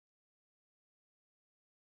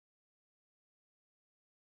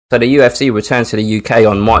So the UFC returned to the UK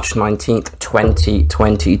on March 19th,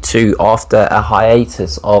 2022 after a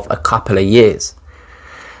hiatus of a couple of years.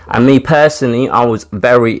 And me personally, I was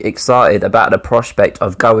very excited about the prospect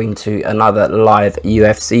of going to another live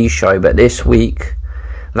UFC show. But this week,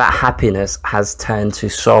 that happiness has turned to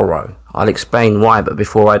sorrow. I'll explain why, but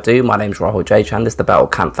before I do, my name's Rahul J. Chan. This is the Battle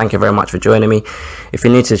Camp. Thank you very much for joining me. If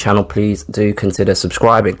you're new to the channel, please do consider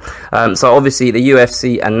subscribing. So obviously the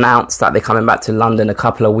UFC announced that they're coming back to London a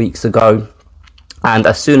couple of weeks ago. And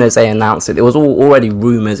as soon as they announced it, there was already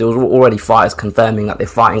rumours, it was already fighters confirming that they're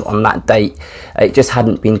fighting on that date. It just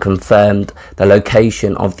hadn't been confirmed, the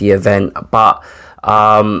location of the event. But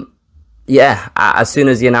yeah, as soon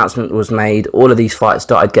as the announcement was made, all of these fights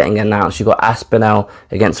started getting announced. You got Aspinall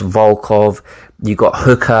against Volkov, you got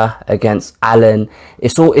Hooker against Allen.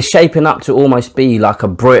 It's shaping up to almost be like a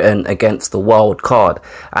Britain against the world card,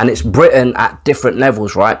 and it's Britain at different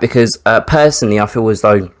levels, right? Because personally, I feel as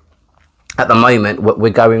though at the moment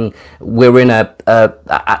we're in at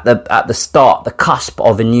the start, the cusp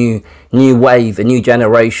of a new wave, a new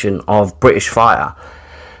generation of British fighter.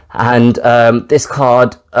 And this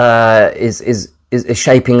card is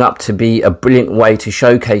shaping up to be a brilliant way to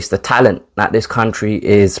showcase the talent that this country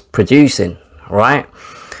is producing, right?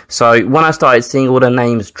 So when I started seeing all the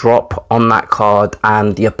names drop on that card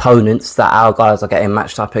and the opponents that our guys are getting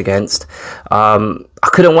matched up against, I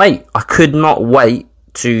couldn't wait. I could not wait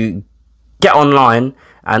to get online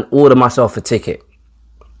and order myself a ticket,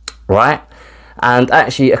 right? And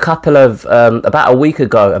actually, about a week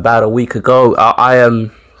ago,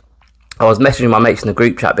 I was messaging my mates in the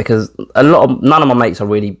group chat because none of my mates are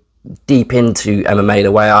really deep into MMA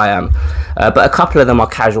the way I am, but a couple of them are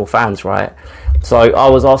casual fans, right? So I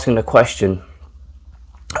was asking the question,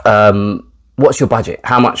 what's your budget?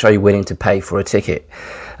 How much are you willing to pay for a ticket?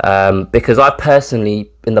 Because I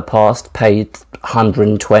personally, in the past, paid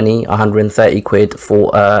 120, 130 quid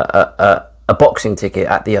for a boxing ticket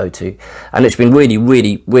at the O2, and it's been really,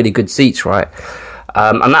 really, really good seats, right?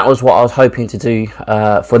 And that was what I was hoping to do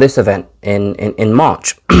for this event in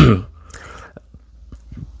March.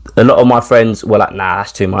 A lot of my friends were like, nah,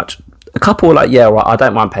 that's too much. A couple were like, yeah, right, I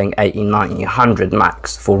don't mind paying 80, 90, 100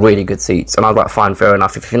 max for really good seats. And I was like, fine, fair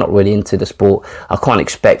enough. If you're not really into the sport, I can't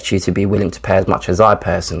expect you to be willing to pay as much as I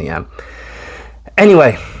personally am.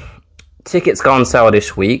 Anyway, tickets go on sale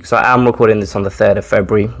this week. So I'm recording this on the 3rd of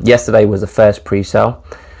February. Yesterday was the first pre-sale.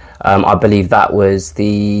 I believe that was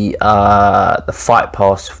the Fight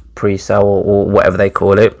Pass pre-sale or whatever they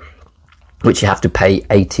call it, which you have to pay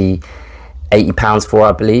 £80 for,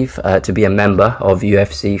 I believe, to be a member of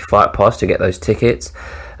UFC Fight Pass to get those tickets,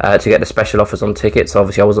 to get the special offers on tickets.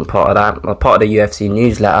 Obviously, I wasn't part of that. I'm part of the UFC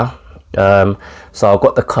newsletter, so I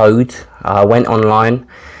got the code. I went online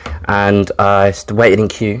and I waited in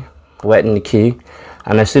the queue,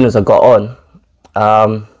 and as soon as I got on,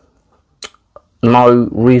 no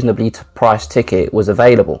reasonably priced ticket was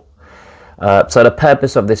available. So the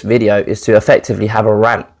purpose of this video is to effectively have a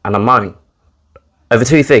rant and a moan over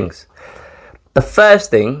two things. The first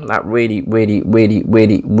thing that really, really, really,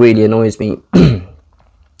 really, really annoys me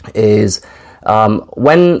is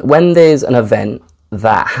when there's an event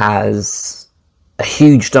that has a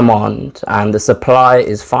huge demand and the supply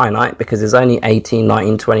is finite because there's only 18,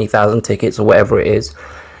 19, 20,000 tickets or whatever it is,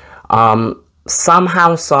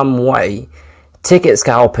 somehow, some way, ticket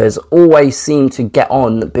scalpers always seem to get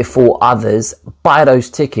on before others, buy those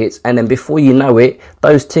tickets, and then before you know it,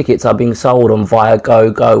 those tickets are being sold on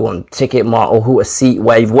Viagogo, on Ticketmart, or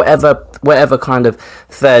Seatwave, whatever kind of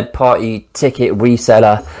third-party ticket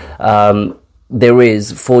reseller there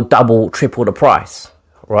is for double, triple the price,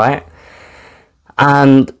 right?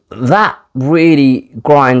 And that really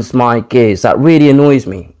grinds my gears. That really annoys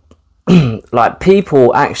me. Like,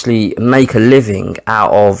 people actually make a living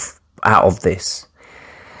out of this,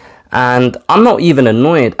 and I'm not even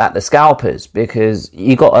annoyed at the scalpers because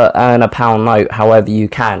you got to earn a pound note however you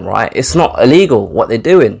can, right? It's not illegal what they're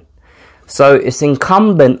doing, so it's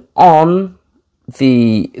incumbent on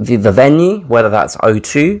the venue, whether that's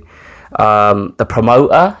O2, the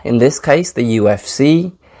promoter, in this case the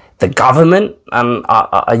UFC, the government, and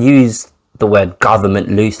I use the word government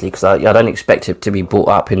loosely because I don't expect it to be brought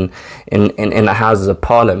up in the Houses of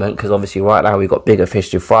Parliament, because obviously right now we've got bigger fish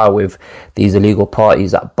to fry with these illegal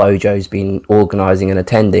parties that Bojo's been organising and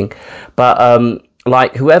attending. But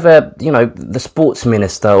like whoever, the sports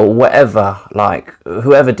minister or whatever, like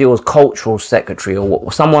whoever deals cultural secretary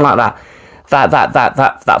or someone like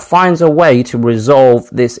that finds a way to resolve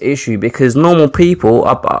this issue, because normal people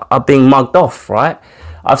are being mugged off, right?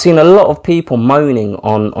 I've seen a lot of people moaning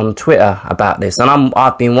on Twitter about this, and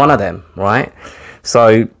I've been one of them, right?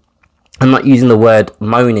 So I'm not using the word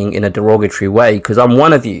moaning in a derogatory way, because I'm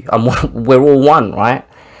one of you. We're all one, right?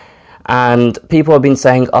 And people have been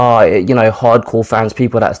saying, hardcore fans,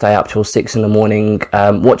 people that stay up till 6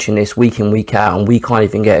 a.m, watching this week in, week out, and we can't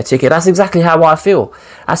even get a ticket. That's exactly how I feel.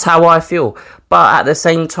 That's how I feel. But at the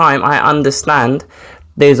same time, I understand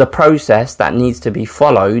there's a process that needs to be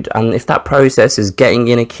followed, and if that process is getting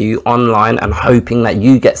in a queue online and hoping that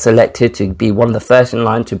you get selected to be one of the first in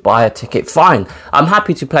line to buy a ticket, fine. I'm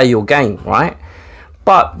happy to play your game, right?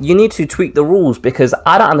 But you need to tweak the rules, because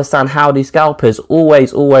I don't understand how these scalpers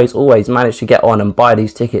always manage to get on and buy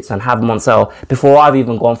these tickets and have them on sale before I've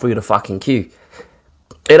even gone through the fucking queue.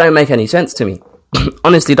 It don't make any sense to me.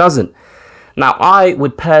 Honestly doesn't. Now, I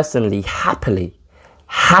would personally happily,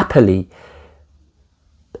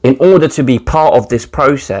 in order to be part of this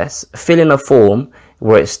process, fill in a form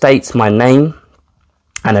where it states my name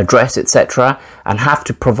and address, etc., and have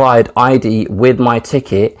to provide ID with my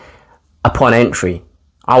ticket upon entry.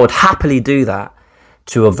 I would happily do that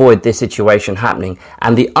to avoid this situation happening.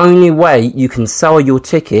 And the only way you can sell your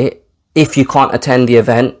ticket if you can't attend the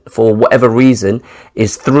event for whatever reason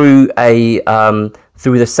is through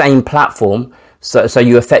through the same platform. So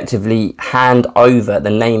you effectively hand over the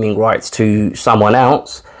naming rights to someone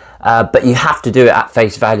else, but you have to do it at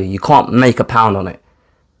face value. You can't make a pound on it.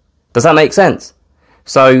 Does that make sense?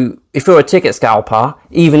 So if you're a ticket scalper,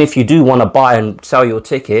 even if you do want to buy and sell your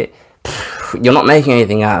ticket, you're not making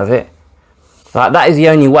anything out of it. Like, that is the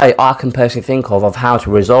only way I can personally think of how to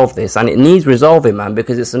resolve this. And it needs resolving, man,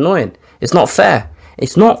 because it's annoying. It's not fair.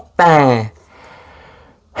 It's not fair.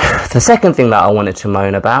 The second thing that I wanted to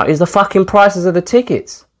moan about is the fucking prices of the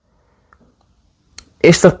tickets.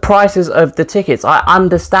 It's the prices of the tickets. I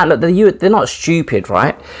understand that they're not stupid,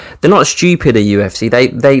 right? They're not stupid at UFC.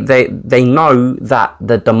 They know that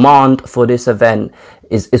the demand for this event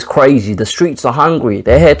is crazy. The streets are hungry.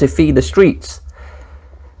 They're here to feed the streets.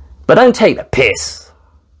 But don't take the piss.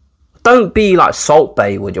 Don't be like Salt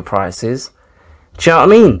Bae with your prices. Do you know what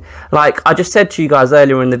I mean? Like, I just said to you guys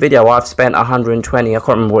earlier in the video, I've spent 120, I can't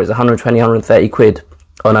remember what it was, 120, 130 quid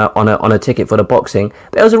on a ticket for the boxing.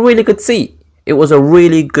 But it was a really good seat. It was a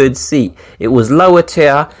really good seat. It was lower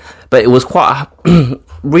tier, but it was quite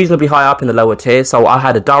reasonably high up in the lower tier. So I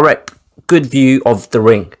had a direct, good view of the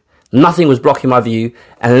ring. Nothing was blocking my view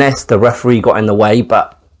unless the referee got in the way,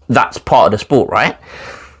 but that's part of the sport, right?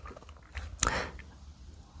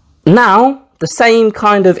 Now, the same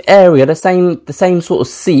kind of area, the same sort of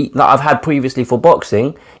seat that I've had previously for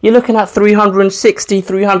boxing, you're looking at 360,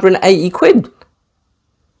 380 quid.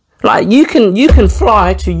 Like, you can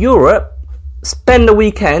fly to Europe, spend the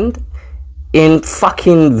weekend in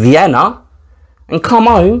fucking Vienna, and come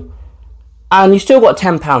home, and you still got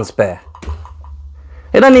 £10 spare.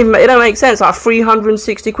 It don't make sense. Like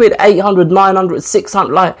 360 quid, 800, 900,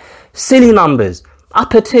 600, like silly numbers.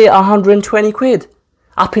 Upper tier 120 quid,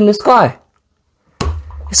 up in the sky.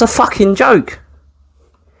 It's a fucking joke.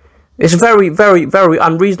 It's very, very, very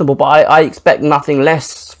unreasonable, but I expect nothing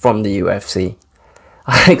less from the UFC.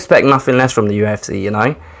 I expect nothing less from the UFC, you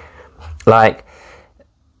know? Like,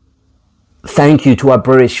 thank you to our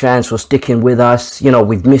British fans for sticking with us. You know,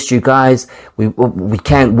 we've missed you guys. We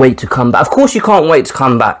can't wait to come back. Of course you can't wait to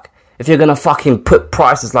come back if you're going to fucking put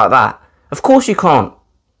prices like that. Of course you can't.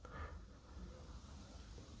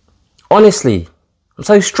 Honestly, I'm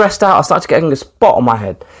so stressed out. I started getting a spot on my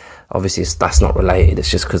head. Obviously, that's not related. It's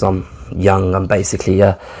just because I'm young. I'm basically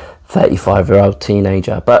a 35-year-old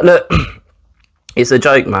teenager. But look, it's a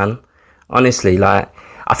joke, man. Honestly, like,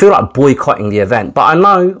 I feel like boycotting the event. But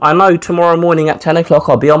I know tomorrow morning at 10 o'clock,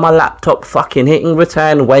 I'll be on my laptop fucking hitting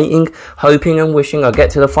return, waiting, hoping and wishing I get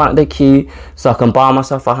to the front of the queue so I can buy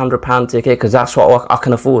myself a £100 ticket, because that's what I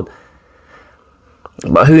can afford.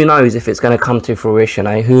 But who knows if it's going to come to fruition,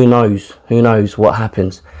 eh? Who knows? Who knows what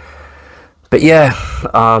happens? But yeah,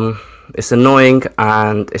 it's annoying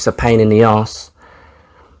and it's a pain in the ass.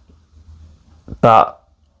 But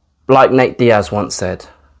like Nate Diaz once said,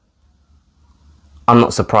 I'm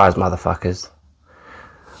not surprised, motherfuckers.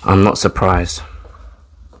 I'm not surprised.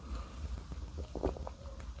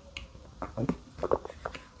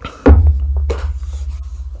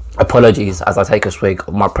 Apologies as I take a swig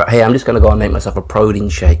of my... Hey, I'm just going to go and make myself a protein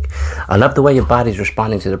shake. I love the way your body's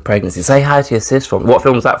responding to the pregnancy. Say hi to your sis from... What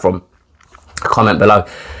film's that from? Comment below.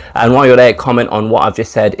 And while you're there, comment on what I've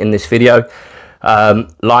just said in this video.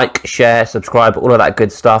 Like, share, subscribe, all of that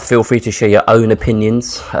good stuff. Feel free to share your own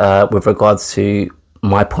opinions with regards to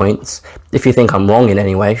my points. If you think I'm wrong in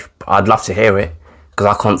any way, I'd love to hear it, because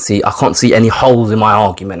I can't see any holes in my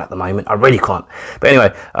argument at the moment. I really can't. But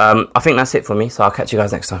anyway, I think that's it for me, so I'll catch you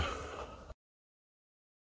guys next time.